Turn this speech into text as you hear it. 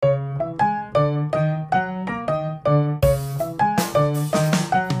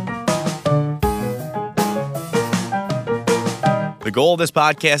The goal of this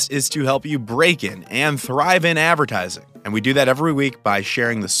podcast is to help you break in and thrive in advertising. And we do that every week by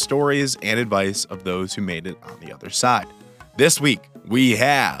sharing the stories and advice of those who made it on the other side. This week, we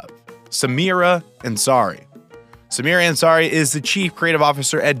have Samira Ansari. Samira Ansari is the Chief Creative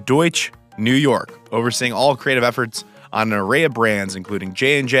Officer at Deutsch New York, overseeing all creative efforts on an array of brands, including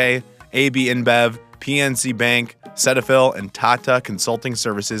J&J, AB InBev, PNC Bank, Cetaphil, and Tata Consulting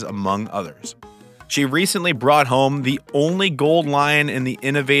Services, among others. She recently brought home the only gold lion in the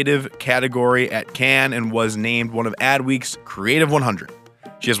innovative category at Cannes and was named one of Adweek's Creative 100.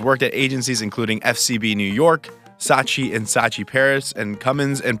 She has worked at agencies including FCB New York, Saatchi and Saatchi Paris, and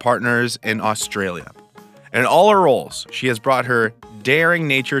Cummins and Partners in Australia. And in all her roles, she has brought her daring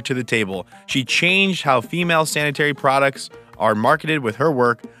nature to the table. She changed how female sanitary products are marketed with her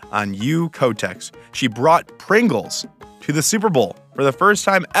work on U Kotex. She brought Pringles to the Super Bowl for the first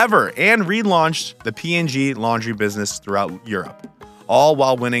time ever and relaunched the P&G laundry business throughout Europe, all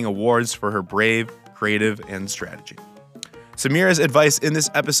while winning awards for her brave, creative, and strategy. Samira's advice in this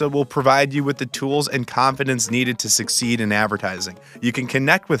episode will provide you with the tools and confidence needed to succeed in advertising. You can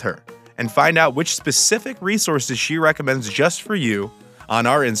connect with her and find out which specific resources she recommends just for you on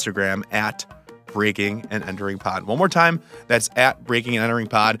our Instagram at Breaking and Entering Pod. One more time, that's at Breaking and Entering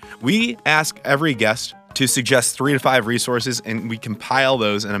Pod. We ask every guest to suggest 3 to 5 resources, and we compile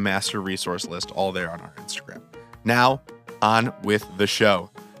those in a master resource list all there on our Instagram. Now, on with the show.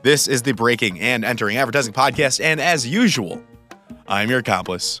 This is the Breaking and Entering Advertising Podcast, and as usual, I'm your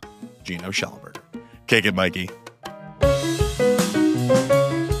accomplice, Gino Schellenberger. Kick it, Mikey.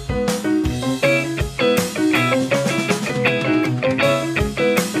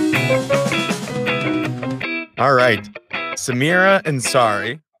 All right, Samira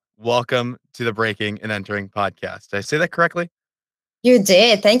Ansari, welcome to the Breaking and Entering Podcast. Did I say that correctly? You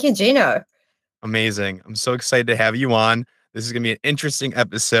did. Thank you, Gino. Amazing. I'm so excited to have you on. This is going to be an interesting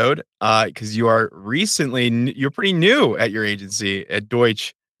episode because you're pretty new at your agency at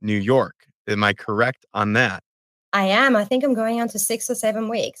Deutsch New York. Am I correct on that? I am. I think I'm going on to 6 or 7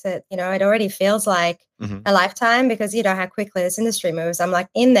 weeks. It already feels like a lifetime because you know how quickly this industry moves. I'm like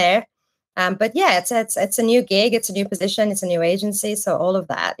in there. But yeah, it's a new gig, it's a new position, it's a new agency. So all of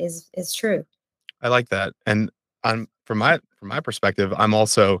that is true. I like that. And from my perspective, I'm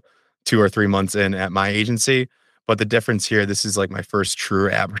also 2 or 3 months in at my agency. But the difference here, this is like my first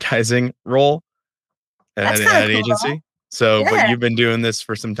true advertising role at an agency. So, yeah. But you've been doing this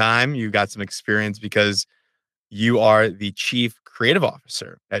for some time. You've got some experience because you are the Chief Creative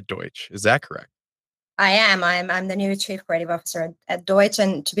Officer at Deutsch. Is that correct? I am. I'm the new Chief Creative Officer at Deutsch.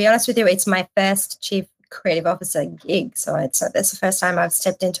 And to be honest with you, it's my first Chief Creative Officer gig. So that's the first time I've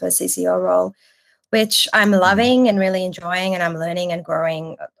stepped into a CCO role, which I'm loving and really enjoying, and I'm learning and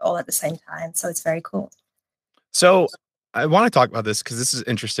growing all at the same time. So it's very cool. So I want to talk about this because this is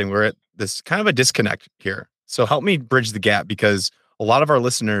interesting. We're at this kind of a disconnect here. So help me bridge the gap because a lot of our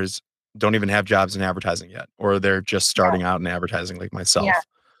listeners don't even have jobs in advertising yet, or they're just starting out in advertising like myself. Yeah.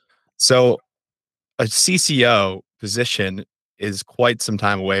 So a CCO position is quite some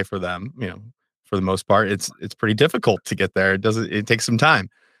time away for them. You know, for the most part, it's pretty difficult to get there. It takes some time.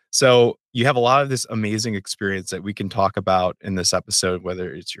 So you have a lot of this amazing experience that we can talk about in this episode,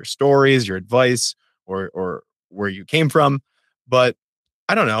 whether it's your stories, your advice, or where you came from. But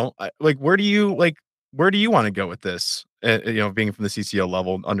I don't know, where do you want to go with this? Being from the CCO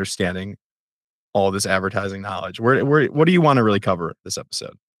level, understanding all this advertising knowledge. What do you want to really cover this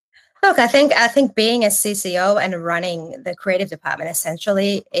episode? Look, I think being a CCO and running the creative department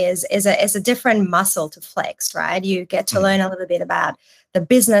essentially is a different muscle to flex, right? You get to learn a little bit about the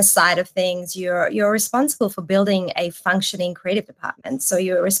business side of things. You're responsible for building a functioning creative department. So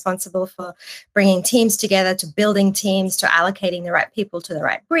you're responsible for bringing teams together, to building teams, to allocating the right people to the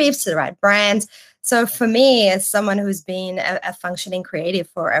right briefs, to the right brands. So for me, as someone who's been a functioning creative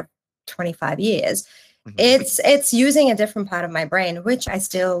for 25 years, it's using a different part of my brain, which I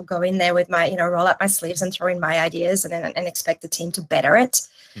still go in there with my, roll up my sleeves and throw in my ideas and expect the team to better it.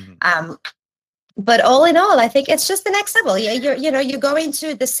 But all in all, I think it's just the next level. Yeah, you go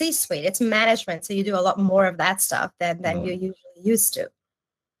into the C-suite. It's management, so you do a lot more of that stuff than you usually used to.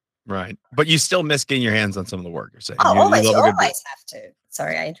 Right, but you still miss getting your hands on some of the work. You're saying, you always have to.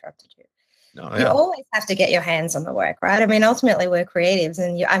 Sorry, I interrupted you. No, you always have to get your hands on the work, right? I mean, ultimately, we're creatives,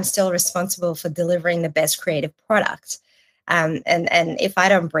 and I'm still responsible for delivering the best creative product. And if I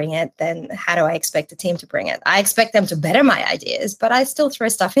don't bring it, then how do I expect the team to bring it? I expect them to better my ideas, but I still throw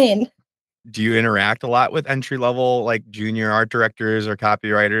stuff in. Do you interact a lot with entry level, like junior art directors or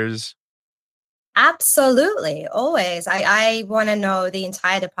copywriters? Absolutely. Always. I want to know the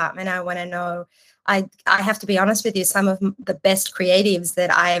entire department. I want to know I have to be honest with you, some of the best creatives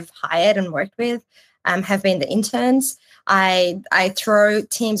that I've hired and worked with have been the interns. I throw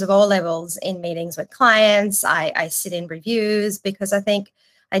teams of all levels in meetings with clients. I sit in reviews because I think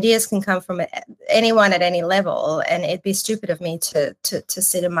ideas can come from anyone at any level, and it'd be stupid of me to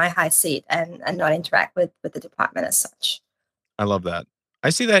sit in my high seat and not interact with the department as such. I love that. I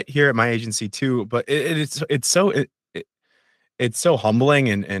see that here at my agency too, but it's so humbling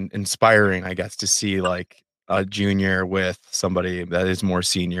and inspiring, I guess, to see like a junior with somebody that is more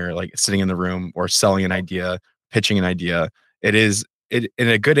senior, like sitting in the room or selling an idea, pitching an idea. It is it in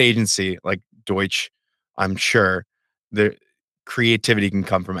a good agency like Deutsch, I'm sure the creativity can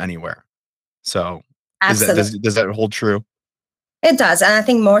come from anywhere. So Absolutely. does that hold true? It does. And I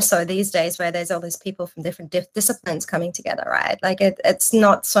think more so these days where there's all these people from different disciplines coming together, right? Like it's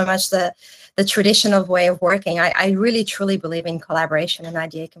not so much the traditional way of working. I really truly believe in collaboration, and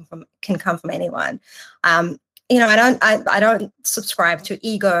idea can come from anyone. I don't subscribe to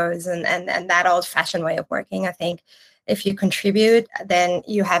egos and that old fashioned way of working. I think if you contribute, then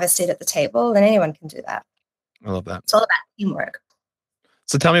you have a seat at the table, and anyone can do that. I love that. It's all about teamwork.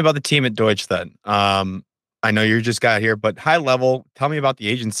 So tell me about the team at Deutsch then. I know you just got here, but high level, tell me about the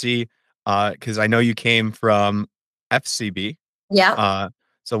agency, because I know you came from FCB. Yeah.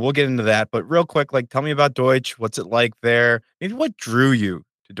 So we'll get into that. But real quick, like, tell me about Deutsch. What's it like there? Maybe what drew you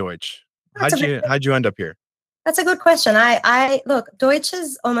to Deutsch? How'd you end up here? That's a good question. I look, Deutsch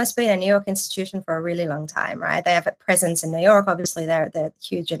has almost been a New York institution for a really long time, right? They have a presence in New York. Obviously, they're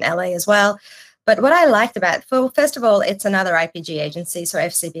huge in LA as well. But what I liked about, first of all, it's another IPG agency. So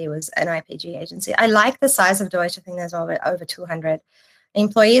FCB was an IPG agency. I like the size of Deutsch. I think there's over 200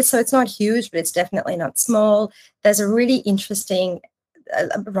 employees. So it's not huge, but it's definitely not small. There's a really interesting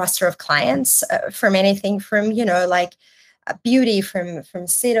roster of clients from anything from, like beauty, from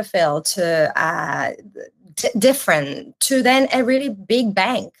Cetaphil to different, to then a really big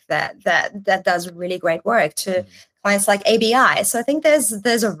bank that does really great work, to clients like ABI. So I think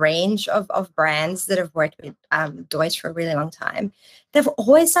there's a range of brands that have worked with Deutsch for a really long time. They've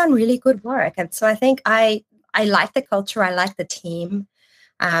always done really good work. And so I think I like the culture. I like the team.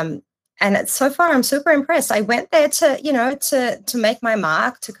 And so far, I'm super impressed. I went there to make my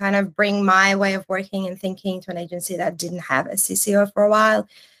mark, to kind of bring my way of working and thinking to an agency that didn't have a CCO for a while,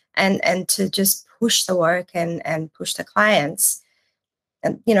 and to just push the work and push the clients.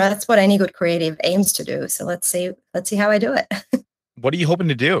 And that's what any good creative aims to do. So let's see how I do it. What are you hoping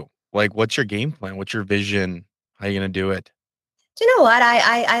to do? Like, what's your game plan? What's your vision? How are you going to do it? Do you know what?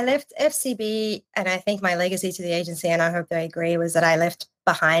 I left FCB, and I think my legacy to the agency, and I hope they agree, was that I left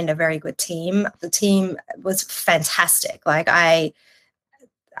behind a very good team. The team was fantastic. Like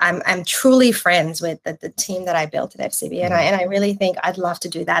I'm truly friends with the team that I built at FCB, and I really think I'd love to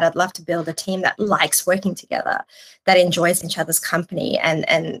do that. I'd love to build a team that likes working together, that enjoys each other's company, and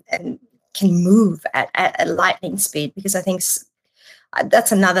can move at lightning speed, because I think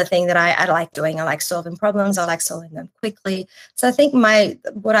that's another thing that I like doing. I like solving problems. I like solving them quickly. So I think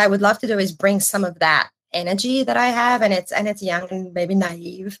what I would love to do is bring some of that energy that I have, and it's young and maybe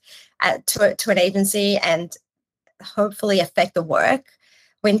naive, to an agency, and hopefully affect the work,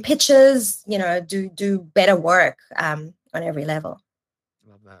 win pitches, do better work on every level.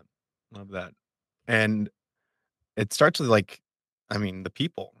 Love that. And it starts with the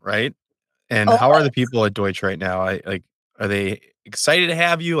people, right? And how are the people at Deutsch right now? Are they excited to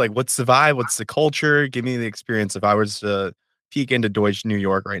have you? Like, what's the vibe? What's the culture? Give me the experience. If I was to peek into Deutsch New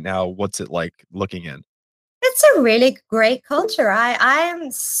York right now, what's it like looking in? It's a really great culture. I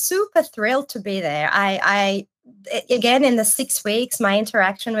am super thrilled to be there. I again, in the 6 weeks, my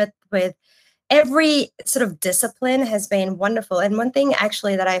interaction with every sort of discipline has been wonderful. And one thing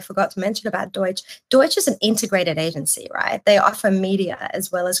actually that I forgot to mention about Deutsch is an integrated agency, right? They offer media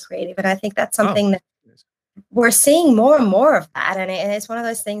as well as creative. And I think that's something that we're seeing more and more of that. And it's one of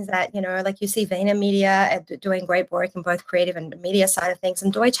those things that, like you see VaynerMedia doing great work in both creative and media side of things.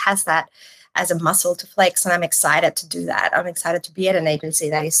 And Deutsch has that as a muscle to flex. And I'm excited to do that. I'm excited to be at an agency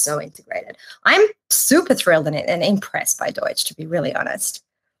that is so integrated. I'm super thrilled and impressed by Deutsch, to be really honest.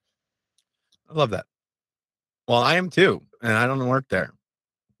 I love that. Well, I am too. And I don't work there.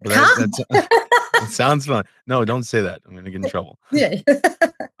 But it sounds fun. No, don't say that. I'm going to get in trouble. Yeah.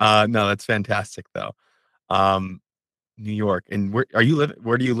 No, that's fantastic though. New York. And where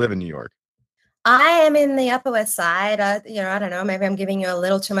do you live in New York? I am in the Upper West Side. I don't know, maybe I'm giving you a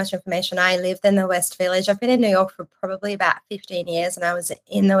little too much information. I lived in the West Village. I've been in New York for probably about 15 years, and I was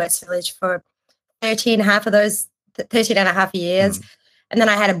in the West Village for 13 and a half years. And then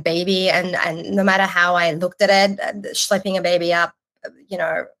I had a baby, and no matter how I looked at it, schlepping a baby up,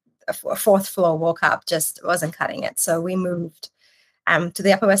 a fourth floor walk up just wasn't cutting it. So we moved to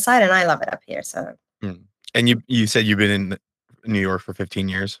the Upper West Side, and I love it up here. So. And you said you've been in New York for 15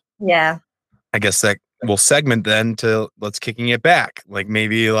 years. Yeah. I guess that we'll segment then to let's kicking it back, like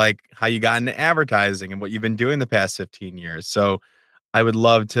maybe like how you got into advertising and what you've been doing the past 15 years. So I would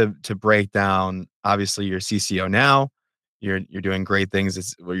love to break down. Obviously, you're CCO now. You're doing great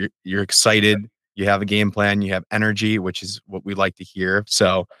things. You're excited. You have a game plan. You have energy, which is what we like to hear.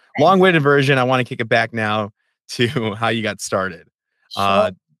 So long-winded version. I want to kick it back now to how you got started.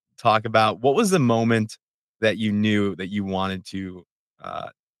 Sure. Talk about what was the moment that you knew that you wanted to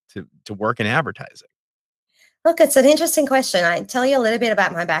work in advertising. Look, it's an interesting question. I tell you a little bit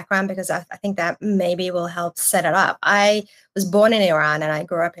about my background because I think that maybe will help set it up. I was born in Iran and I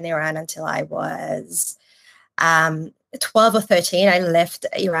grew up in Iran until I was 12 or 13. I left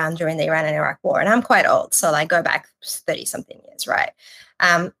Iran during the Iran and Iraq War, and I'm quite old, so I go back 30 something years, right?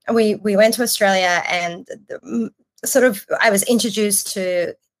 We went to Australia, and I was introduced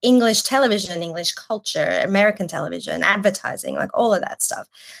to English television, English culture, American television, advertising, like all of that stuff.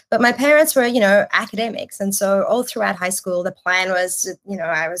 But my parents were, academics. And so all throughout high school, the plan was,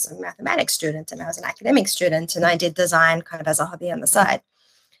 I was a mathematics student and I was an academic student, and I did design kind of as a hobby on the side.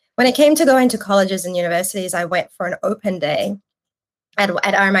 When it came to going to colleges and universities, I went for an open day at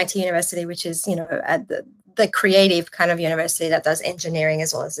RMIT University, which is, at the creative kind of university that does engineering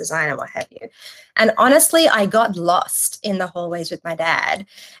as well as design and what have you. And honestly, I got lost in the hallways with my dad.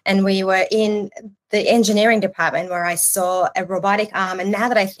 And we were in the engineering department where I saw a robotic arm. And now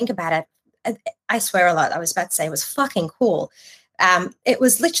that I think about it, I swear a lot. I was about to say it was fucking cool. It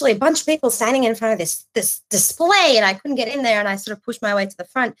was literally a bunch of people standing in front of this display, and I couldn't get in there. And I sort of pushed my way to the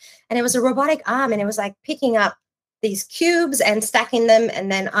front, and it was a robotic arm, and it was like picking up these cubes and stacking them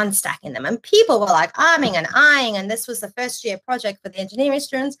and then unstacking them. And people were like arming and eyeing. And this was the first year project for the engineering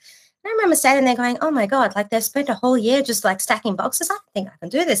students. And I remember standing there going, oh my God, like they've spent a whole year just like stacking boxes. I don't think I can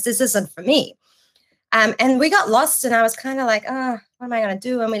do this. This isn't for me. And we got lost, and I was kind of like, oh, what am I going to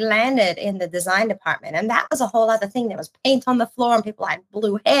do? And we landed in the design department. And that was a whole other thing. There was paint on the floor and people had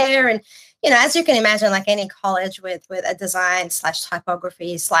blue hair. And, as you can imagine, like any college with a design /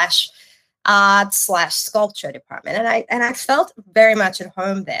 typography / art / sculpture department. And I felt very much at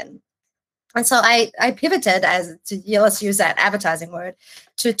home then. And so I pivoted let's use that advertising word,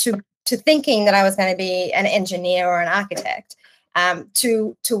 to thinking that I was going to be an engineer or an architect,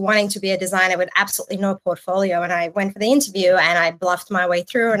 to wanting to be a designer with absolutely no portfolio. And I went for the interview and I bluffed my way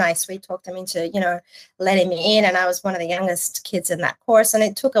through, and I sweet talked them into, letting me in. And I was one of the youngest kids in that course. And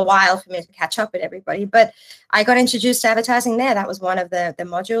it took a while for me to catch up with everybody, but I got introduced to advertising there. That was one of the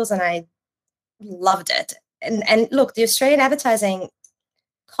modules, and I loved it. And look, the Australian advertising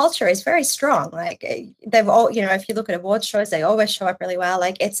culture is very strong. Like they've all, if you look at award shows, they always show up really well.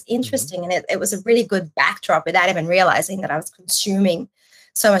 Like it's interesting. And it was a really good backdrop without even realizing that I was consuming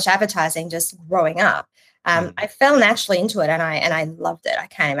so much advertising just growing up. I fell naturally into it, and I loved it. I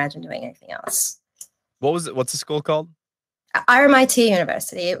can't imagine doing anything else. What's the school called? RMIT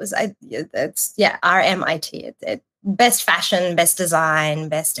University. It's RMIT. Best fashion, best design,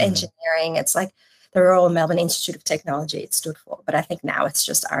 best engineering. It's like the Royal Melbourne Institute of Technology it stood for, but I think now it's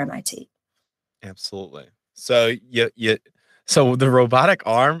just RMIT. Absolutely. So so the robotic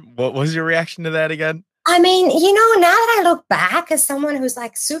arm, what was your reaction to that again? I mean, now that I look back as someone who's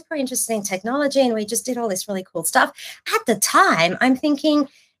like super interested in technology, and we just did all this really cool stuff, at the time I'm thinking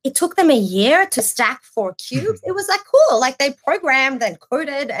it took them a year to stack 4 cubes. It was like cool. Like they programmed and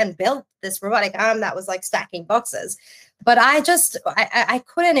coded and built this robotic arm that was like stacking boxes. But I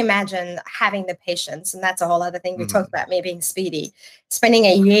couldn't imagine having the patience. And that's a whole other thing. We talked about me being speedy, spending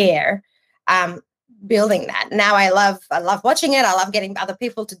a year building that. Now I love watching it. I love getting other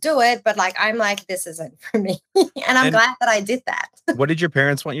people to do it. But like, I'm like, this isn't for me. And I'm glad that I did that. What did your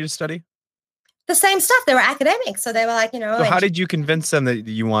parents want you to study? The same stuff. They were academics. So they were like, So how did you convince them that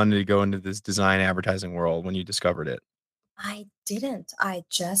you wanted to go into this design advertising world when you discovered it? I didn't. I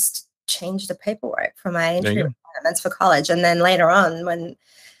just changed the paperwork for my entry requirements for college. And then later on,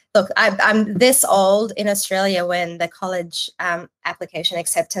 I'm this old in Australia, when the college application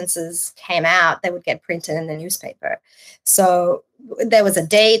acceptances came out, they would get printed in the newspaper. So there was a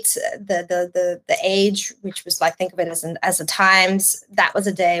date, the age, which was like, think of it as the Times. That was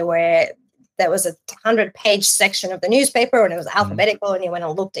a day where there was a 100-page section of the newspaper, and it was alphabetical, and you went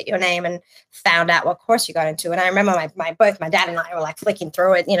and looked at your name and found out what course you got into. And I remember both my dad and I were like flicking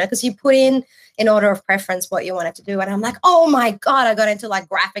through it, because you put in order of preference what you wanted to do. And I'm like, oh my God, I got into like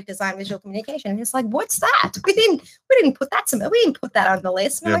graphic design, visual communication. And it's like, what's that? We didn't put that on the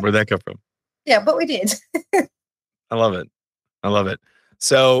list. Yeah, where'd that come from? Yeah, but we did. I love it.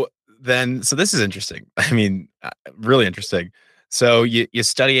 So so this is interesting. I mean, really interesting. So you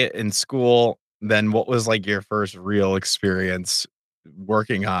study it in school. Then what was like your first real experience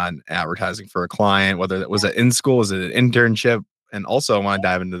working on advertising for a client? Whether that was it in school, was it an internship? And also, I want to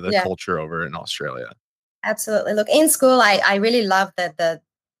dive into the Yeah, culture over in Australia. absolutely. Look, in school, I really loved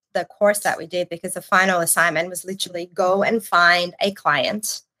the course that we did because the final assignment was literally go and find a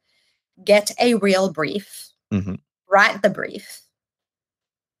client, get a real brief, Hmm. write the brief,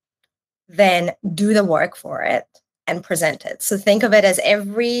 then do the work for it and present it. So think of it as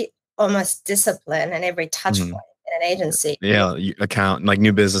every almost discipline and every touch Hmm. point in an agency. Yeah, account like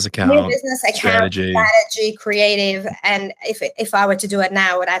new business New account business account, strategy. strategy, creative, and if I were to do it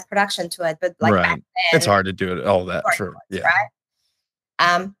now, I would add production to it. But like back Right. It's then, hard to do it all that. Sure. storyboards, Yeah.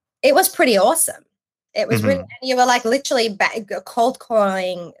 right? It was pretty awesome. It was really, Hmm. and you were like literally cold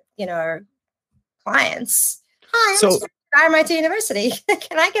calling, clients. Hi, I'm a So student at RMIT University.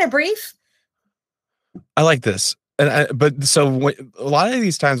 Can I get a brief? I like this. But so a lot of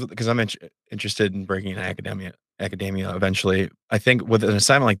these times, because I'm interested in breaking in academia eventually, I think with an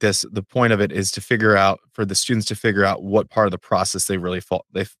assignment like this, the point of it is to figure out for the students to figure out what part of the process they really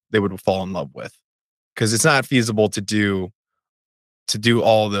they would fall in love with, because it's not feasible to do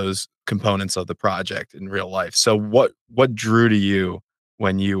all those components of the project in real life. So what drew to you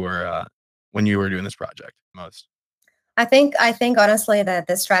when you were doing this project most? I think honestly that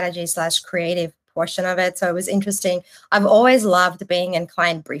the strategy slash creative portion of it. So it was interesting. I've always loved being in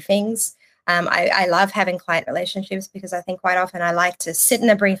client briefings. I love having client relationships because I think quite often I like to sit in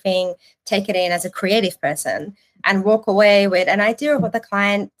a briefing, take it in as a creative person, and walk away with an idea of what the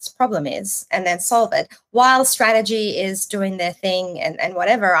client's problem is and then solve it. While strategy is doing their thing and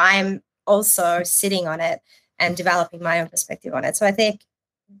whatever, I'm also sitting on it and developing my own perspective on it. So I think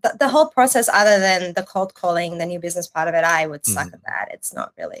the whole process, other than the cold calling, the new business part of it, I would suck Mhm. at that. It's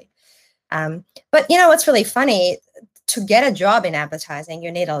not really. But you know what's really funny? To get a job in advertising,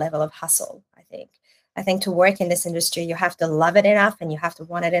 you need a level of hustle, I think. I think to work in this industry, you have to love it enough and you have to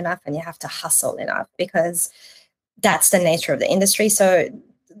want it enough and you have to hustle enough because that's the nature of the industry. So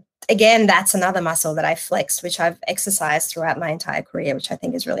again, that's another muscle that I flexed, which I've exercised throughout my entire career, which I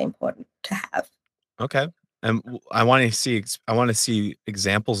think is really important to have. Okay. And I want to see I want to see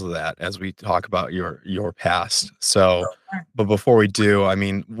examples of that as we talk about your past. So, but before we do, I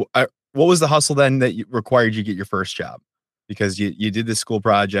mean, what was the hustle then that required you to get your first job? Because you did this school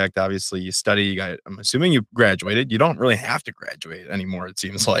project, obviously you study, you got. I'm assuming you graduated. You don't really have to graduate anymore. It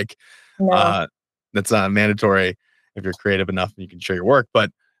seems like No. uh, that's not mandatory if you're creative enough and you can show your work.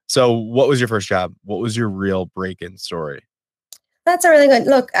 But so, what was your first job? What was your real break-in story? That's a really good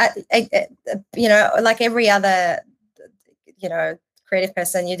look. Like every other, you know, creative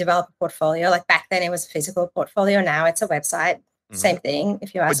person, you develop a portfolio. Like back then, it was a physical portfolio. Now it's a website. Mhm. Same thing.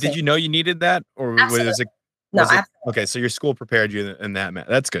 If you But ask did me, you know you needed that, or absolutely no. was it okay? So your school prepared you in that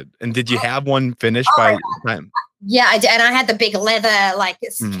that's good. And did you have one finished Oh my by god. the time? Yeah, I did, and I had the big leather like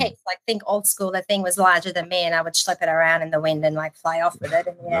Mhm. case. Like think old school. The thing was larger than me, and I would schlep it around in the wind and like fly off with it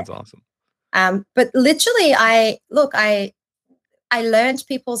in the air. That's awesome. But literally, I learned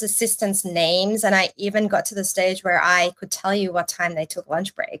people's assistants' names, and I even got to the stage where I could tell you what time they took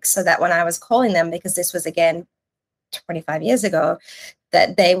lunch breaks, so that when I was calling them, because this was again 25 years ago,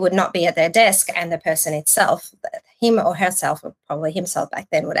 that they would not be at their desk, and the person itself, him or herself, or probably himself back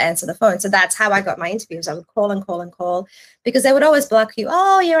then, would answer the phone. So that's how I got my interviews. I would call and call and call because they would always block you.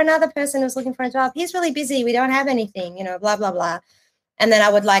 Oh, you're another person who's looking for a job. He's really busy. We don't have anything, blah, blah, blah. And then I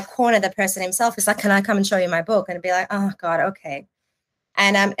would like corner the person himself. It's like, can I come and show you my book? And it'd be like, oh God, okay.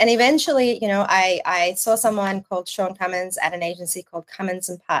 And eventually, I saw someone called Sean Cummins at an agency called Cummins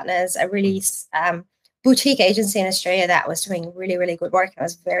and Partners, a really boutique agency in Australia that was doing really, really good work. It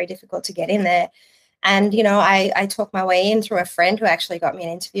was very difficult to get in there. And, I talked my way in through a friend who actually got me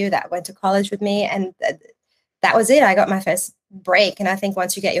an interview that went to college with me. And that was it. I got my first break. And I think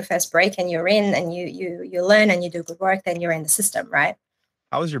once you get your first break and you're in and you learn and you do good work, then you're in the system, right?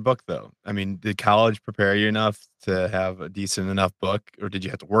 How was your book though? I mean, did college prepare you enough to have a decent enough book, or did you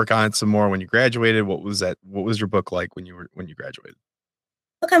have to work on it some more when you graduated? What was that? What was your book like when you graduated?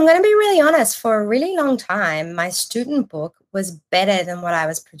 Look, I'm going to be really honest. For a really long time, my student book was better than what I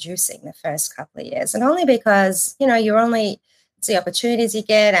was producing the first couple of years. And only because, you're only it's the opportunities you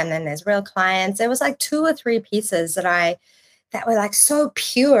get and then there's real clients. There was like two or three pieces that were like so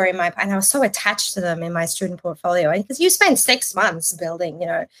pure and I was so attached to them in my student portfolio. And because you spend 6 months building,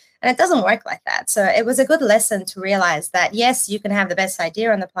 and it doesn't work like that. So it was a good lesson to realize that yes, you can have the best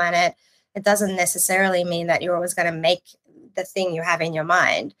idea on the planet. It doesn't necessarily mean that you're always going to make the thing you have in your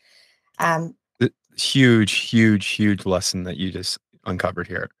mind. Um, Huge, huge, huge lesson that you just uncovered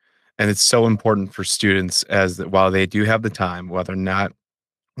here. And it's so important for students as while they do have the time, whether or not,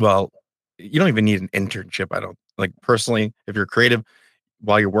 well, you don't even need an internship. I don't like personally, if you're creative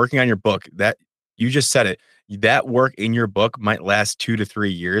while you're working on your book, that you just said it, that work in your book might last 2 to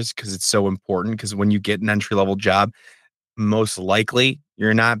 3 years because it's so important. Because when you get an entry level job, most likely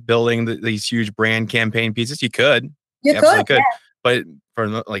you're not building these huge brand campaign pieces. You could, You you could, absolutely could, but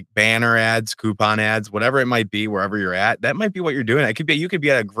for like banner ads, coupon ads, whatever it might be, wherever you're at, that might be what you're doing. It could be, you could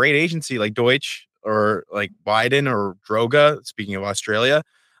be at a great agency like Deutsch or like Biden or Droga. Speaking of Australia,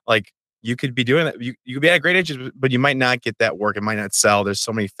 like you could be doing that. You could be at a great agency, but you might not get that work. It might not sell. There's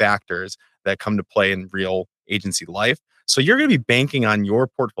so many factors that come to play in real agency life. So you're going to be banking on your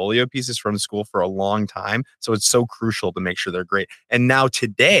portfolio pieces from school for a long time. So it's so crucial to make sure they're great. And now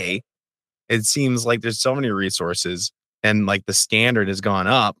today, it seems like there's so many resources and like the standard has gone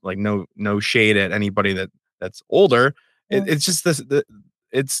up. Like no shade at anybody that's older. yeah. It's just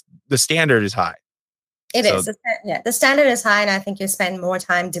the standard is high. It So is. The standard is high, and I think you spend more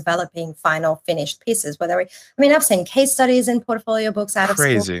time developing final finished pieces. I've seen case studies in portfolio books out of school.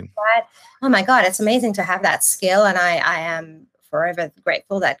 crazy. Right? Oh my God, it's amazing to have that skill, and I am forever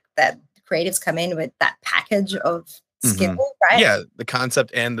grateful that creatives come in with that package of skill. Right? Yeah, the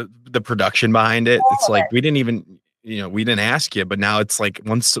concept and the production behind it. It's like we didn't ask you, but now it's like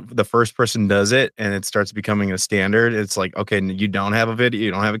once the first person does it and it starts becoming a standard, it's like, okay, you don't have a video,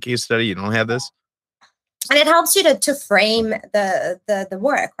 you don't have a case study, you don't have this. And it helps you to frame the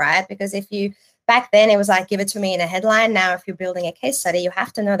work, right? Because if you back then it was like give it to me in a headline. Now if you're building a case study, you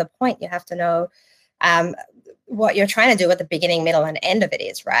have to know the point. You have to know what you're trying to do at the beginning, middle, and end of it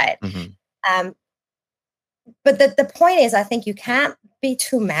is, right? But the point is, I think you can't be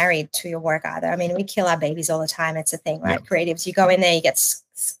too married to your work either. I mean, we kill our babies all the time. It's a thing, right? Yeah. Creatives, you go in there, you get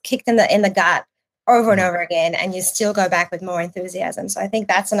kicked in the gut over and over again, and you still go back with more enthusiasm. So I think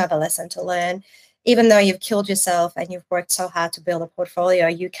that's another lesson to learn. Even though you've killed yourself and you've worked so hard to build a portfolio,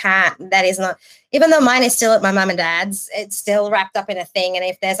 you can't, that is not, even though mine is still at my mum and dad's, it's still wrapped up in a thing. And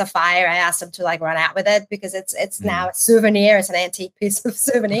if there's a fire, I ask them to like run out with it because it's now a souvenir. It's an antique piece of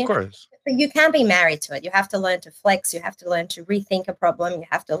souvenir. Of course. But you can't be married to it. You have to learn to flex. You have to learn to rethink a problem. You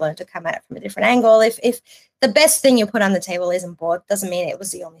have to learn to come at it from a different angle. If the best thing you put on the table isn't bought, doesn't mean it was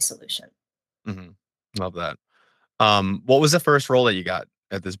the only solution. Love that. What was the first role that you got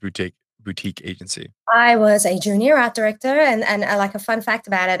at this boutique agency? I was a junior art director, and like a fun fact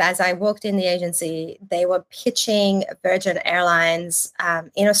about it, as I walked in the agency, they were pitching Virgin Airlines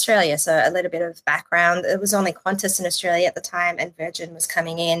in Australia. So a little bit of background: it was only Qantas in Australia at the time, and Virgin was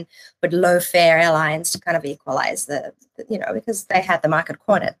coming in with low fare airlines to kind of equalize because they had the market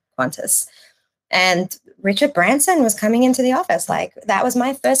cornered, Qantas. And Richard Branson was coming into the office. Like that was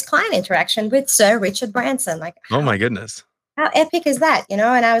my first client interaction with Sir Richard Branson. Like, oh my goodness. How epic is that, And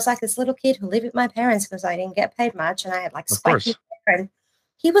I was like this little kid who lived with my parents because I didn't get paid much, and I had like spiky hair, and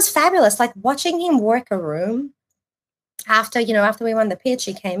he was fabulous. Like watching him work a room after we won the pitch,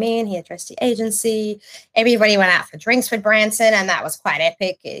 he came in, he addressed the agency, everybody went out for drinks with Branson, and that was quite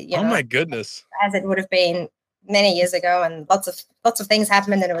epic. Oh my goodness. As it would have been many years ago, and lots of things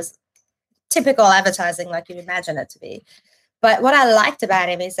happened, and it was typical advertising like you'd imagine it to be. But what I liked about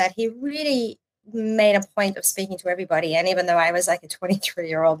him is that he really made a point of speaking to everybody. And even though I was like a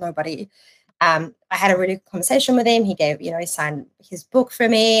 23-year-old nobody, I had a really good conversation with him. He gave, he signed his book for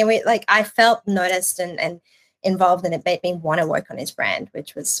me. I felt noticed and involved, and it made me want to work on his brand,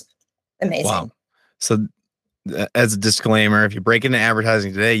 which was amazing. Wow. So as a disclaimer, if you break into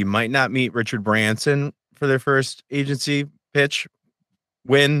advertising today, you might not meet Richard Branson for their first agency pitch,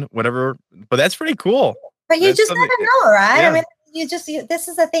 win, whatever, but that's pretty cool. But you just never know, right? Yeah. I mean, this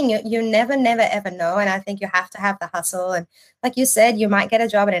is the thing, you never ever know, and I think you have to have the hustle. And like you said, you might get a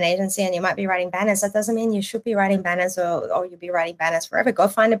job at an agency and you might be writing banners. That doesn't mean you should be writing banners or you'll be writing banners forever. Go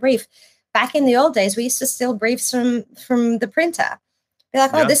find a brief. Back in the old days, we used to steal briefs from the printer. Be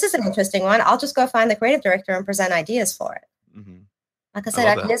like, oh, this is an interesting one. I'll just go find the creative director and present ideas for it. Like I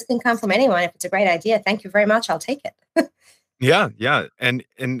said, ideas can come from anyone. If it's a great idea, thank you very much, I'll take it. Yeah. And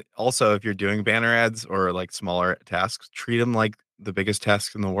also, if you're doing banner ads or like smaller tasks, treat them like the biggest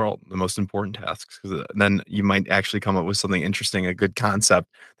tasks in the world, the most important tasks, because then you might actually come up with something interesting, a good concept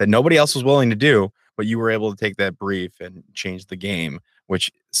that nobody else was willing to do, but you were able to take that brief and change the game,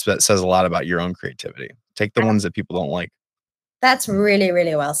 which says a lot about your own creativity. Take the ones that people don't like. That's really,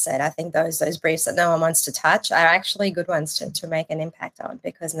 really well said. I think those briefs that no one wants to touch are actually good ones to make an impact on,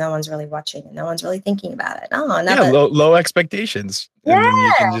 because no one's really watching and no one's really thinking about it. Oh, low expectations. Yeah. And then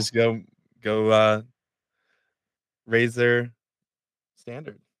you can just go raise their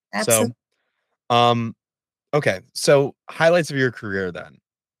standard. Absolutely. So Okay, so highlights of your career then.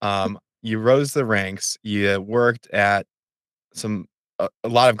 You rose the ranks. You worked at some a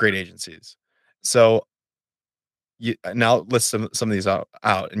lot of great agencies. So you now list some of these out,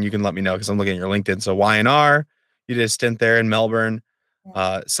 and you can let me know because I'm looking at your LinkedIn. So Y&R, you did a stint there in Melbourne,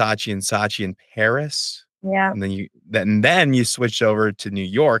 Yeah. Saatchi in Paris, Yeah. and then you switched over to New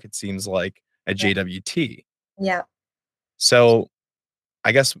York. It seems like at Yeah. JWT. Yeah. So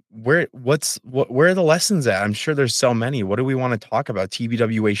I guess where are the lessons at? I'm sure there's so many. What do we want to talk about?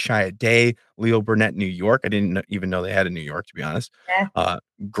 TBWA Chiat Day, Leo Burnett, New York. I didn't even know they had a New York, to be honest. Yeah.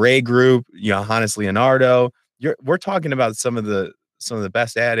 Gray Group, Johannes Leonardo. We're talking about some of the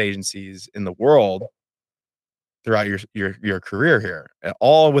best ad agencies in the world throughout your career here,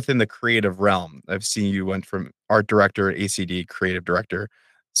 all within the creative realm. I've seen you went from art director, ACD, creative director,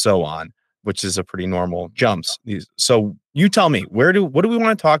 so on, which is a pretty normal jumps. So you tell me, what do we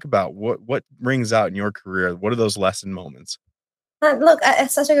want to talk about? What rings out in your career? What are those lesson moments? Look,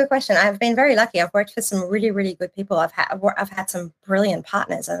 it's such a good question. I've been very lucky. I've worked for some really, really good people. I've had some brilliant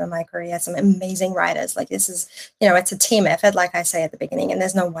partners over my career, some amazing writers. Like this is, it's a team effort, like I say at the beginning, and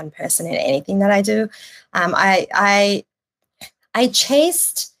there's no one person in anything that I do. I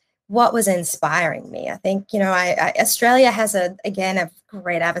chased what was inspiring me. I think, Australia has a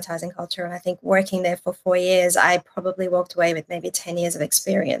great advertising culture. And I think working there for 4 years, I probably walked away with maybe 10 years of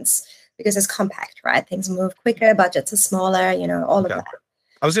experience because it's compact, right? Things move quicker, budgets are smaller, all of that.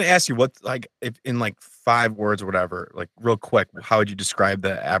 I was going to ask you what, like, if in like 5 words or whatever, like real quick, how would you describe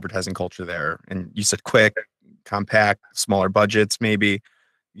the advertising culture there? And you said quick, compact, smaller budgets, maybe.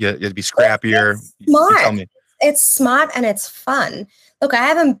 You'd be scrappier. Smart. You tell me. It's smart and it's fun. Look, I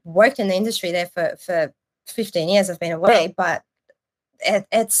haven't worked in the industry there for 15 years. I've been away, but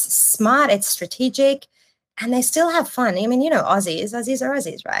it's smart, it's strategic, and they still have fun. I mean, Aussies are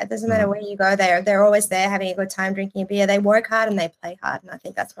Aussies, right? It doesn't matter where you go, they're always there having a good time, drinking a beer. They work hard and they play hard. And I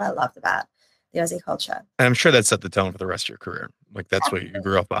think that's what I loved about the Aussie culture. And I'm sure that set the tone for the rest of your career. Like that's what you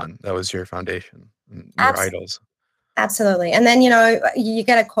grew up on. That was your foundation, your idols. Absolutely. And then, you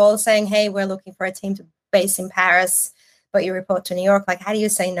get a call saying, hey, we're looking for a team to base in Paris, but you report to New York. Like, how do you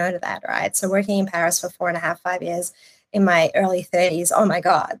say no to that, right? So working in Paris for 4.5, 5 years in my early 30s, oh my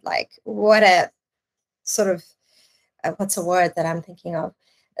God, like what a sort of, what's a word that I'm thinking of?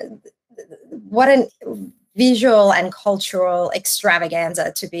 What a visual and cultural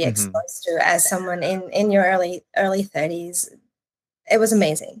extravaganza to be exposed to as someone in your early 30s. It was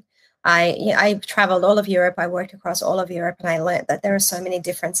amazing. I traveled all of Europe. I worked across all of Europe, and I learned that there are so many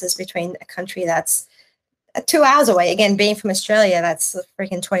differences between a country that's 2 hours away. Again, being from Australia, that's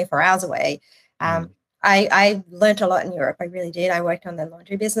freaking 24 hours away. I learned a lot in Europe. I really did. I worked on the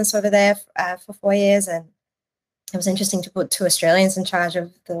laundry business over there for 4 years, and it was interesting to put 2 Australians in charge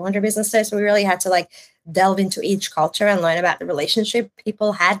of the laundry business there. So we really had to delve into each culture and learn about the relationship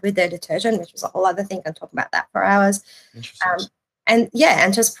people had with their detergent, which was a whole other thing. I can talk about that for hours. Interesting. And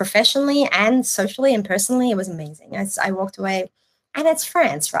just professionally and socially and personally, it was amazing. I walked away, and it's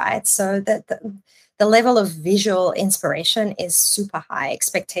France, right? So the level of visual inspiration is super high.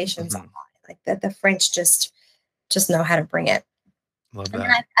 Expectations are high. Like the French just know how to bring it. Love that.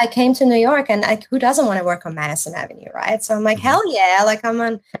 And I came to New York, and who doesn't want to work on Madison Avenue, right? So I'm like, hell yeah! Like I'm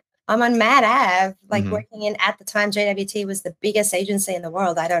on Mad Ave, like working in, at the time, JWT was the biggest agency in the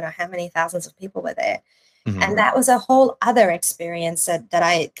world. I don't know how many thousands of people were there. And that was a whole other experience that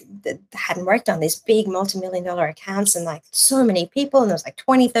I hadn't worked on, these big multi-million-dollar accounts and so many people. And there was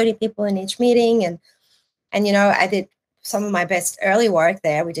 20, 30 people in each meeting. And I did some of my best early work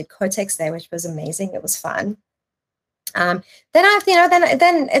there. We did Kotex there, which was amazing. It was fun. Then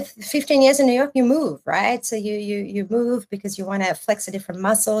if 15 years in New York, you move, right? So you move because you want to flex a different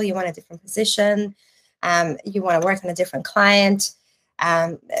muscle. You want a different position. You want to work on a different client.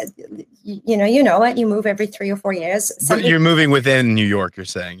 You know it. You move every 3 or 4 years. But you're moving within New York. You're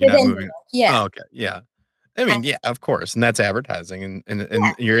saying you're not moving. Yeah. Oh, okay. Yeah. I mean, yeah, of course, and that's advertising,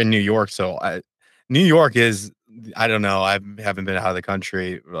 and you're in New York, so New York is. I don't know. I haven't been out of the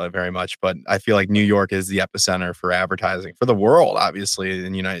country very much, but I feel like New York is the epicenter for advertising for the world. Obviously,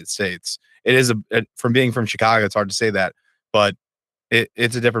 in the United States, it is from being from Chicago. It's hard to say that, but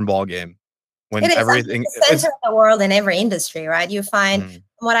it's a different ball game. When it is everything the center of the world in every industry, right? You find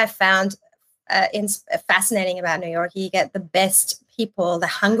what I found fascinating about New York. You get the best people, the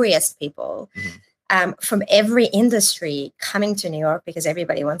hungriest people from every industry coming to New York because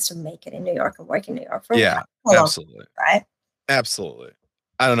everybody wants to make it in New York and work in New York. Absolutely, right? Absolutely.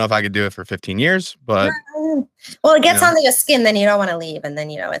 I don't know if I could do it for 15 years, but well, it gets under your skin, then you don't want to leave. And then,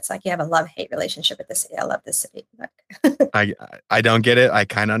 it's like you have a love-hate relationship with the city. I love this city. I don't get it. I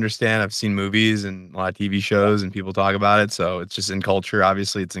kind of understand. I've seen movies and a lot of TV shows and people talk about it. So it's just in culture.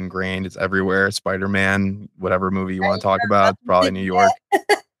 Obviously, it's ingrained. It's everywhere. Spider-Man, whatever movie you want to talk about, probably New York.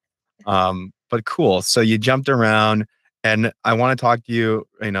 But cool. So you jumped around, and I want to talk to you,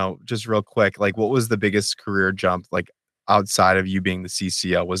 just real quick. Like, what was the biggest career jump, like outside of you being the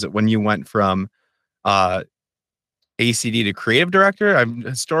CCO? Was it when you went from ACD to creative director?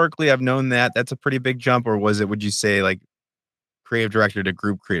 I've known that that's a pretty big jump, or would you say like creative director to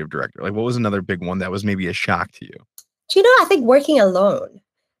group creative director? Like, what was another big one that was maybe a shock to you? Do you know, I think working alone.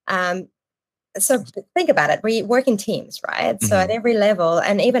 So think about it. We work in teams, right? So at every level,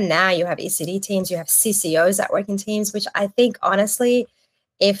 and even now you have ECD teams, you have CCOs that work in teams, which I think honestly,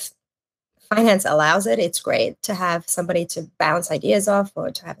 if finance allows it, it's great to have somebody to bounce ideas off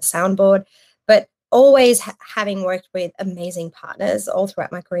or to have a soundboard. But always having worked with amazing partners all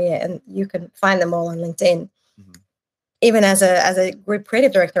throughout my career, and you can find them all on LinkedIn. Even as a group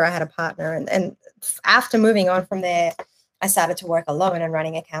creative director, I had a partner, and after moving on from there, I started to work alone and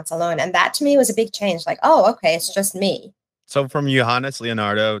running accounts alone. And that to me was a big change. Like, oh, okay, it's just me. So from Johannes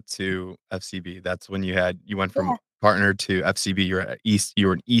Leonardo to FCB, that's when you went from partner to FCB. You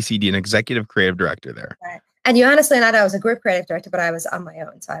were an ECD, an executive creative director there. Right. And Johannes Leonardo, I was a group creative director, but I was on my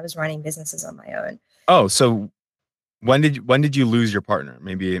own. So I was running businesses on my own. Oh, so when did you lose your partner?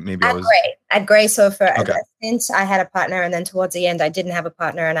 Maybe at Gray. So for since I had a partner, and then towards the end I didn't have a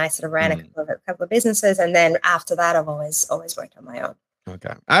partner, and I sort of ran a couple of businesses, and then after that I've always worked on my own.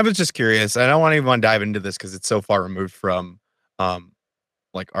 Okay, I was just curious. I don't want to dive into this because it's so far removed from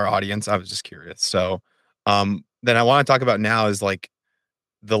like our audience. I was just curious. So then I want to talk about now is like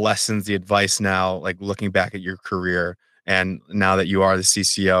the lessons, the advice now, like looking back at your career, and now that you are the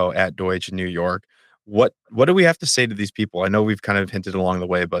CCO at Deutsch in New York. What do we have to say to these people? I know we've kind of hinted along the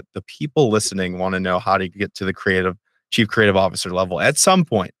way, but the people listening want to know how to get to the chief creative officer level at some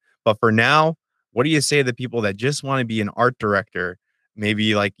point. But for now, what do you say to the people that just want to be an art director,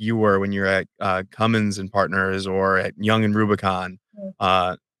 maybe like you were when you're at Cummins and Partners or at Young and Rubicon?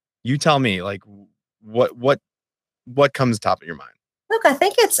 You tell me, like, what comes top of your mind? Look, I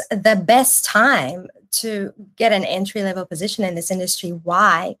think it's the best time to get an entry-level position in this industry.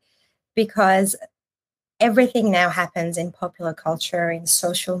 Why? Because everything now happens in popular culture, in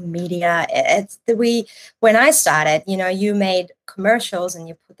social media. When I started, you made commercials and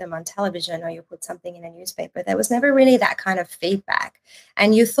you put them on television or you put something in a newspaper. There was never really that kind of feedback.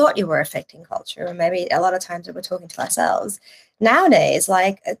 And you thought you were affecting culture. And maybe a lot of times we were talking to ourselves. Nowadays,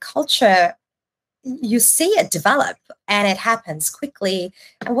 like culture, you see it develop and it happens quickly.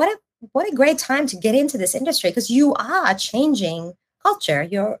 And what a great time to get into this industry, because you are changing culture.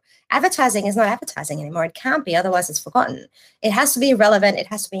 Your advertising is not advertising anymore. It can't be, otherwise it's forgotten. It has to be relevant. It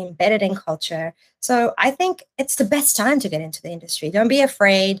has to be embedded in culture. So I think it's the best time to get into the industry. Don't be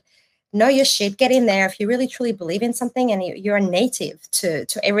afraid. Know your shit. Get in there. If you really truly believe in something and you're a native to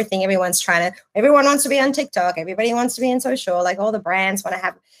everything, everyone wants to be on TikTok. Everybody wants to be in social. Like all the brands want to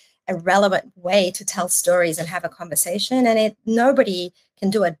have a relevant way to tell stories and have a conversation, and nobody can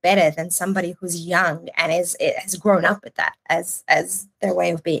do it better than somebody who's young and has grown up with that as their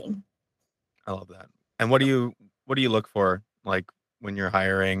way of being. I love that. And what do you look for, like when you're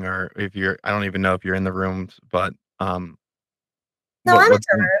hiring, or I don't even know if you're in the rooms, but no, I'm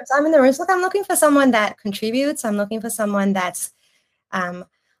in the rooms. Look, I'm looking for someone that contributes. I'm looking for someone that's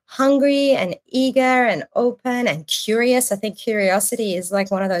hungry and eager and open and curious. I think curiosity is like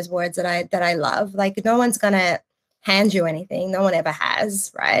one of those words that I love. Like no one's gonna hand you anything. No one ever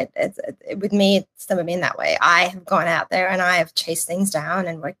has, right? With me, it's never been that way. I have gone out there and I have chased things down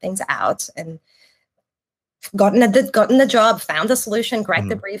and worked things out and gotten the job, found a solution, cracked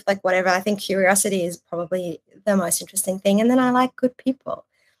the brief, like whatever. I think curiosity is probably the most interesting thing. And then I like good people.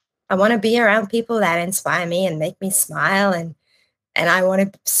 I want to be around people that inspire me and make me smile, and I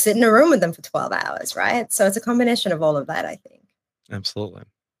want to sit in a room with them for 12 hours, right? So it's a combination of all of that, I think. Absolutely.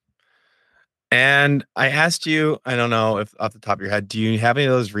 And I asked you, I don't know if off the top of your head, do you have any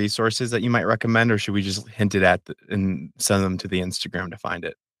of those resources that you might recommend, or should we just hint it at and send them to the Instagram to find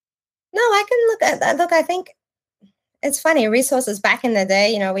it? No, I can look at that. Look, I think it's funny. Resources back in the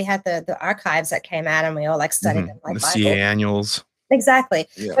day, we had the archives that came out and we all like studied them like the CA annuals. Exactly.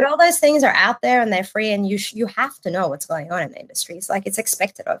 Yeah. But all those things are out there and they're free, and you have to know what's going on in the industry. It's like it's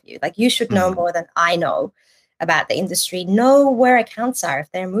expected of you. Like you should know more than I know about the industry. Know where accounts are,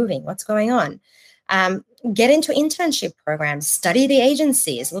 if they're moving, what's going on. Get into internship programs, study the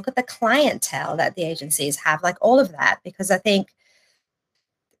agencies, look at the clientele that the agencies have, like all of that, because I think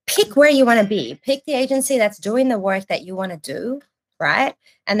pick where you want to be. Pick the agency that's doing the work that you want to do, right?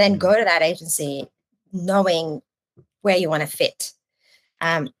 And then go to that agency knowing where you want to fit.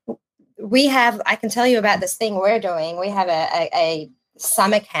 I can tell you about this thing we're doing. We have a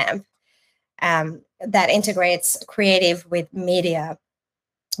summer camp that integrates creative with media,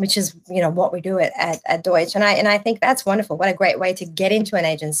 which is, what we do at Deutsch. And I think that's wonderful. What a great way to get into an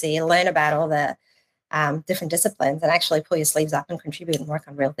agency, learn about all the different disciplines, and actually pull your sleeves up and contribute and work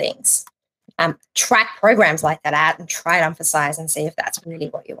on real things. Track programs like that out and try to emphasize and see if that's really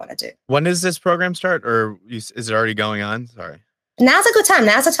what you want to do. When does this program start, or is it already going on? Sorry. Now's a good time.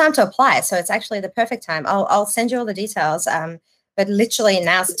 Now's the time to apply. So it's actually the perfect time. I'll send you all the details. But literally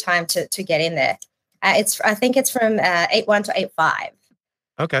now's the time to get in there. I think it's from 8/1 to 8/5.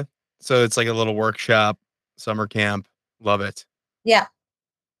 Okay. So it's like a little workshop, summer camp. Love it. Yeah.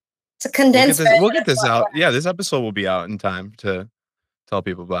 It's a condensed We'll get this out. Yeah, this episode will be out in time to tell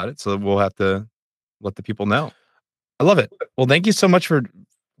people about it. So we'll have to let the people know. I love it. Well, thank you so much for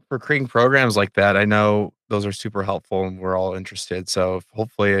creating programs like that. I know those are super helpful and we're all interested. So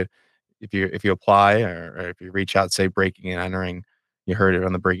hopefully if you apply or if you reach out, say Breaking and Entering, you heard it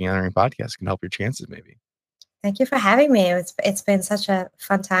on the Breaking and Entering podcast, can help your chances maybe. Thank you for having me. It's been such a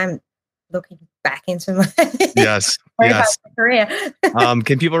fun time looking back into my yes career.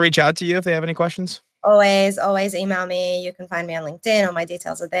 Can people reach out to you if they have any questions? Always email me. You can find me on LinkedIn. All my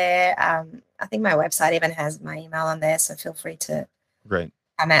details are there. I think my website even has my email on there, so feel free to Great.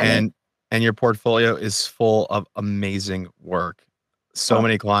 come at me. And your portfolio is full of amazing work. So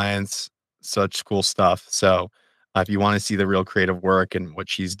many clients, such cool stuff. So if you want to see the real creative work and what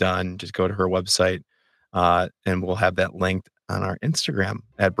she's done, just go to her website, and we'll have that linked on our Instagram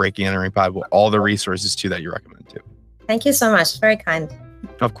at Breaking and Entering Pod with all the resources too that you recommend too. Thank you so much. Very kind.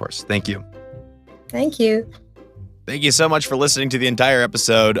 Of course. Thank you. Thank you. Thank you so much for listening to the entire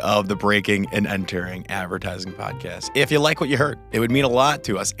episode of the Breaking and Entering Advertising Podcast. If you like what you heard, it would mean a lot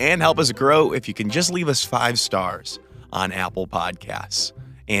to us and help us grow if you can just leave us 5 stars on Apple Podcasts.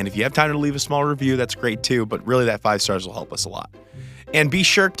 And if you have time to leave a small review, that's great too, but really that 5 stars will help us a lot. And be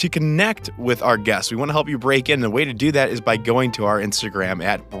sure to connect with our guests. We want to help you break in. The way to do that is by going to our Instagram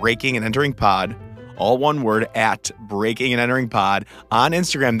at Breaking and Entering Pod, all one word, at Breaking and Entering Pod on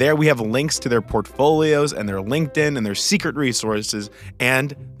Instagram. There we have links to their portfolios and their LinkedIn and their secret resources,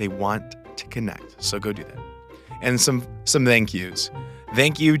 and they want to connect. So go do that. And some thank yous.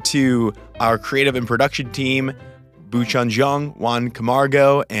 Thank you to our creative and production team, Buchan Zhang, Juan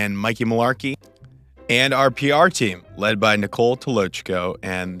Camargo, and Mikey Malarkey. And our PR team, led by Nicole Tolochko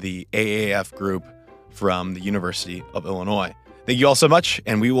and the AAF group from the University of Illinois. Thank you all so much,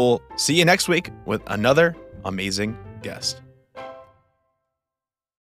 and we will see you next week with another amazing guest.